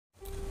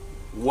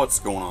What's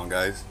going on,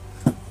 guys?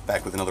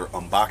 Back with another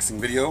unboxing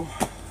video.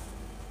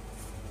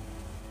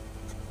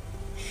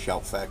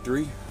 Shout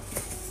Factory.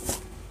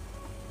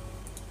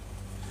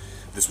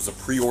 This was a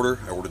pre-order.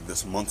 I ordered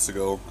this months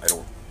ago. It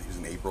was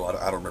in April. I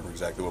don't remember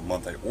exactly what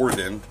month I ordered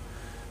in,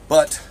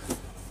 but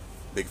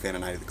big fan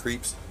of Night of the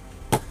Creeps,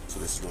 so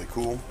this is really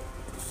cool.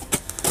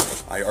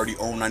 I already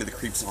own Night of the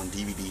Creeps on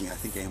DVD, I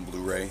think, and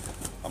Blu-ray.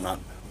 I'm not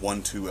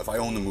one to, if I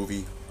own the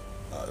movie,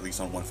 at least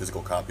on one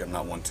physical copy, I'm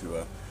not one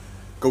to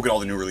go get all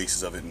the new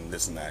releases of it and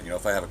this and that. You know,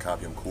 if I have a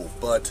copy, I'm cool.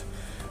 But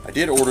I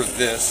did order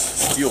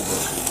this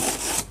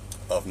steelbook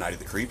of Night of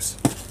the Creeps.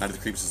 Night of the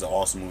Creeps is an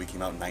awesome movie.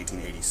 Came out in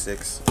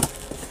 1986.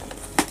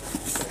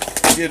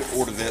 I did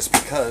order this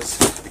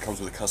because it comes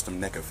with a custom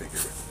Neca figure,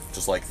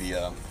 just like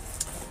the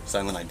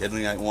Silent Night,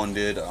 Deadly Night one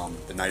did,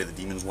 the Night of the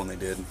Demons one they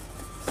did.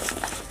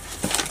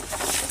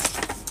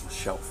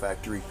 Shout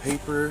Factory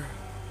paper.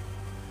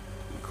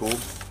 Cool.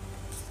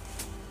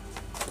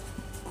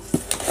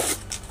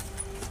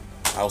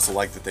 I also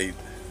like that they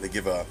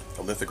give a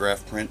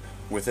lithograph print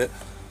with it.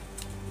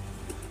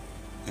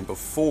 And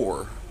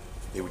before,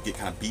 they would get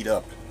kind of beat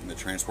up in the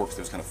transport because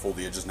they was kind of fold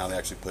the edges. Now they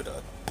actually put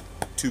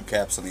tube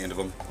caps on the end of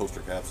them,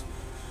 poster caps.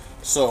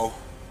 So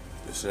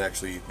this should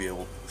actually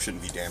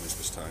shouldn't be damaged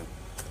this time.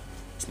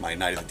 My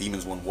Night of the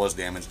Demons one was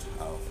damaged.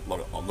 I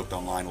looked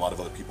online, a lot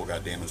of other people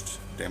got damaged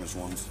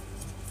ones.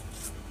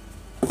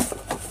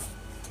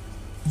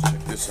 Check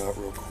this out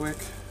real quick.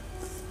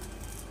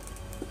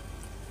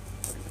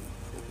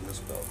 Open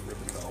this without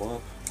ripping it all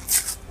up.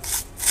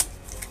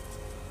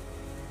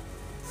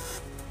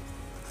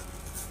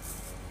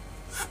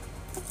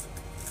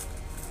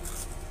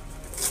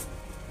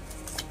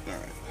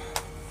 Alright.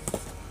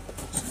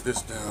 Set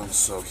this down.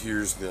 So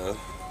here's the...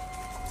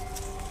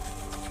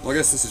 Well, I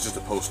guess this is just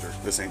a poster.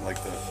 This ain't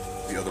like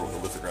the other one, the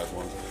lithograph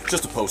one.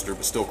 Just a poster,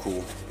 but still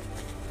cool.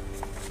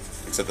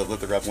 Except the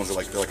lithograph ones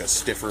are they're like a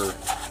stiffer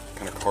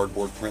kind of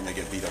cardboard print, and they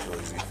get beat up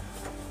really easy.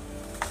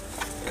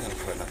 And I'm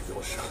probably not gonna be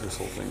able to show this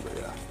whole thing, but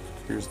yeah.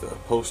 Here's the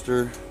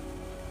poster.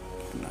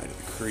 Night of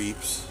the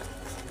Creeps.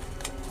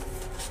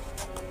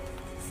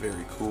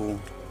 Very cool.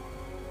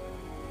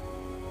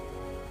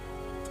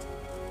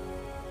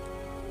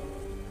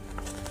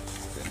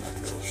 Okay, I'm not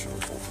gonna be able to show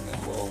the whole thing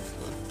that well,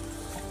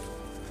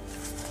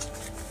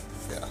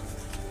 but yeah.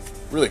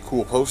 Really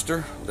cool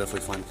poster. I'll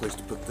definitely find a place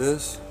to put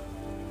this.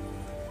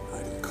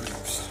 Night of the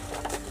Creeps.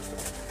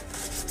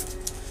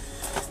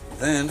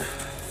 Then, oh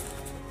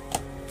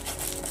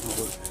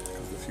look,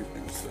 comes with a few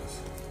things.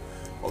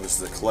 Oh, this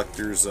is a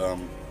collector's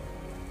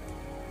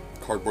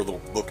cardboard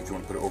little book if you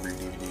want to put it over your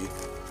DVD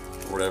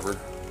or whatever.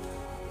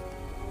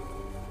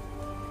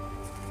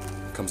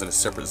 It comes in a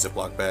separate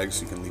Ziploc bag,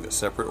 so you can leave it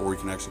separate, or you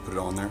can actually put it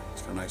on there.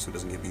 It's kind of nice so it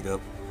doesn't get beat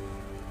up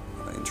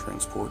in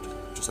transport,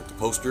 just like the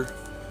poster.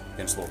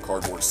 And it's a little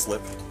cardboard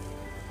slip.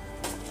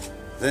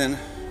 Then,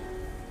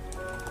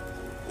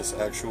 this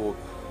actual...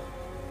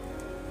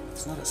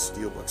 It's not a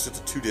steelbook, it's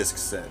just a 2-disc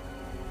set.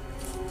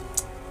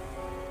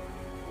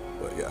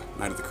 But yeah,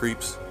 Night of the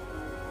Creeps.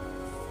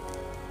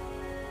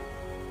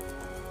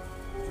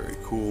 Very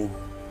cool.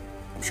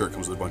 I'm sure it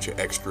comes with a bunch of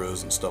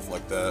extras and stuff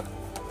like that.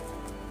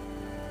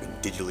 Been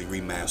digitally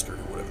remastered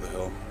or whatever the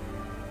hell.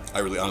 I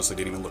really honestly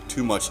didn't even look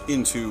too much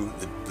into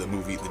the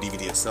movie, the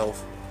DVD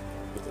itself,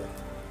 with the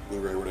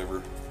Blu-ray or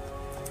whatever.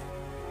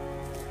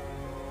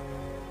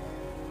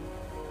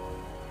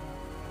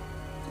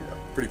 Yeah,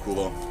 pretty cool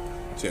though.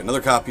 So yeah,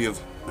 another copy of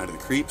Night of the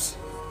Creeps,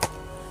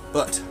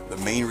 but the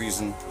main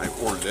reason I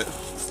ordered it,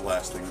 this is the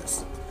last thing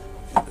that's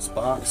in this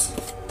box,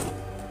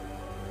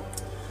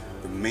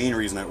 the main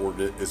reason I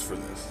ordered it is for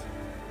this.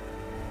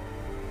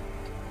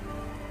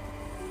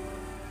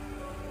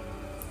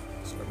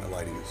 Sorry, my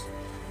lighting is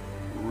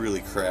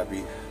really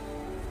crappy,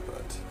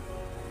 but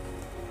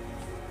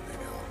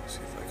maybe I'll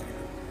see if I can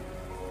even...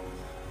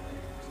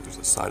 So there's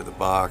the side of the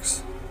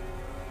box.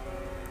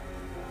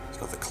 It's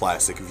got the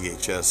classic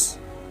VHS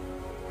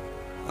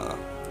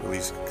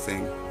release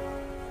thing,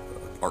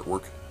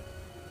 artwork.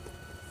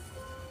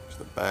 There's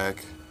the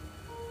back.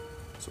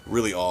 It's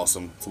really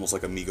awesome. It's almost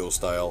like a Mego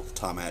style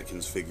Tom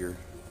Atkins figure.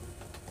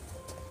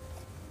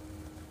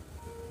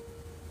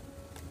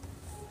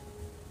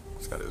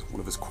 He's got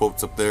one of his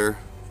quotes up there.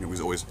 You know, he's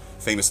always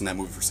famous in that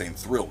movie for saying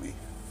 "thrill me."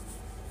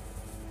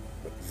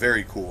 But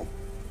very cool.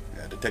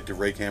 Yeah, Detective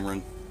Ray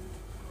Cameron.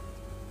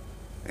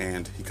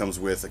 And he comes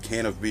with a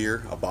can of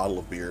beer, a bottle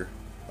of beer,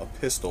 a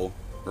pistol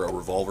or a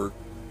revolver,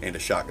 and a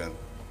shotgun.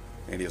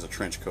 And he has a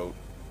trench coat.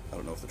 I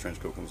don't know if the trench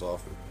coat comes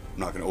off. I'm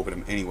not going to open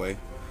him anyway.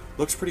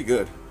 Looks pretty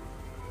good.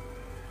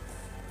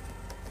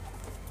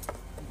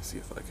 Let me see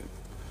if I can...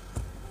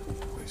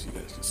 Wait, so you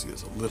guys can see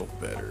this a little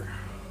better.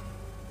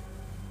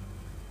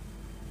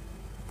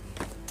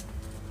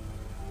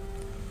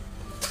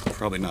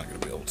 Probably not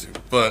going to be able to,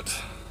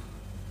 but...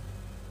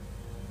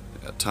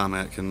 Yeah, Tom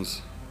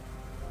Atkins.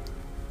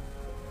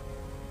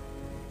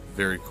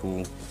 Very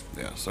cool.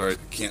 Yeah, sorry,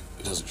 it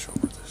doesn't show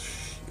where this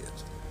shit.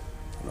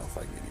 I don't know if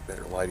I can get any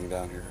better lighting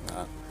down here or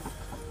not.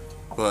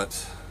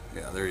 But,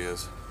 yeah, there he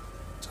is.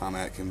 Tom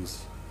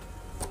Atkins.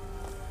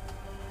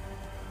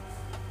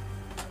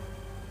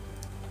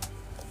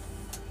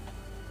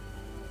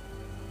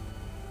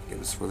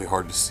 It's really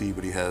hard to see,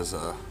 but he has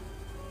a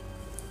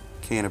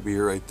can of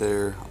beer right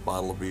there, a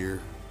bottle of beer.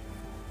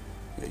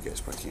 Yeah, you guys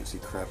probably can't see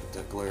crap with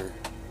that glare.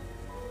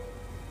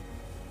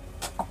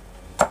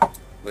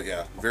 But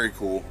yeah, very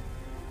cool.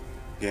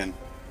 Again,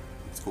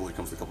 it's cool. He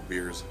comes with a couple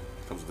beers.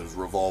 Comes with his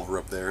revolver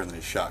up there and then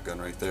his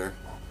shotgun right there.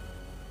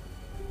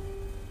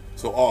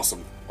 So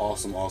awesome,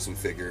 awesome, awesome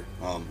figure.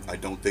 I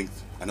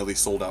know they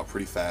sold out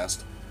pretty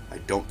fast. I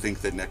don't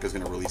think that Neca's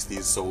going to release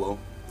these solo.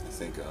 I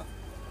think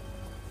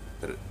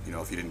that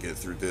if you didn't get it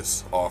through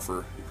this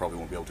offer, you probably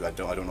won't be able to. I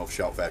don't know if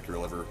Shout Factory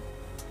will ever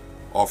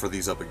offer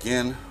these up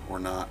again or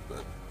not,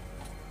 but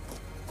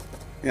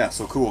yeah,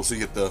 so cool. So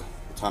you get the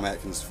Tom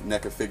Atkins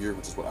NECA figure,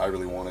 which is what I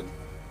really wanted,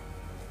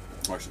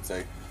 or I should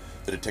say,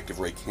 the Detective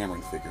Ray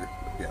Cameron figure.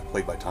 Yeah,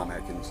 played by Tom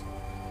Atkins.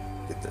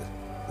 Get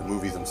the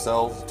movies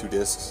themselves, 2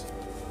 discs,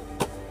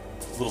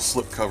 little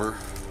slip cover,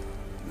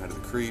 Night of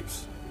the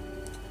Creeps,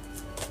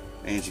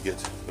 and you get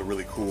the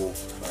really cool,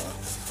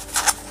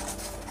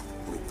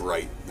 really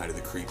bright Night of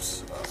the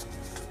Creeps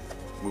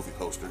movie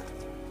poster.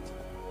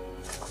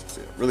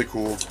 So yeah, really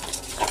cool.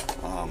 If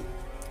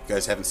you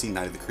guys haven't seen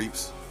Night of the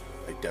Creeps,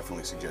 I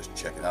definitely suggest you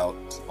check it out.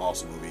 It's an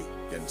awesome movie.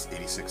 Again, it's an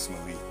 '86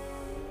 movie.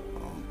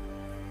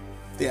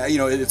 Yeah,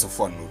 it's a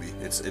fun movie.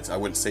 I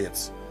wouldn't say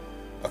it's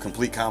a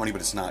complete comedy,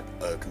 but it's not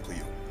a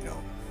complete,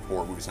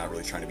 horror movie. It's not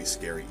really trying to be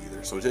scary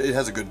either. So it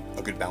has a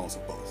good balance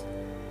of both.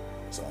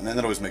 So, and then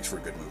that always makes for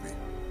a good movie.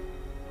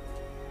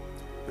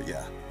 But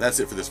yeah, that's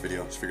it for this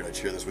video. Just figured I'd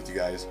share this with you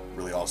guys.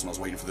 Really awesome. I was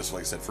waiting for this,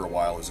 like I said, for a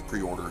while. It was a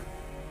pre-order.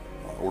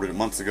 Ordered it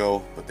months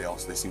ago, but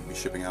they seem to be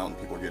shipping out and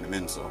people are getting them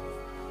in. So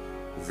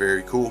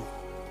very cool.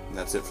 And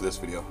that's it for this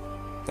video.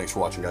 Thanks for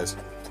watching, guys.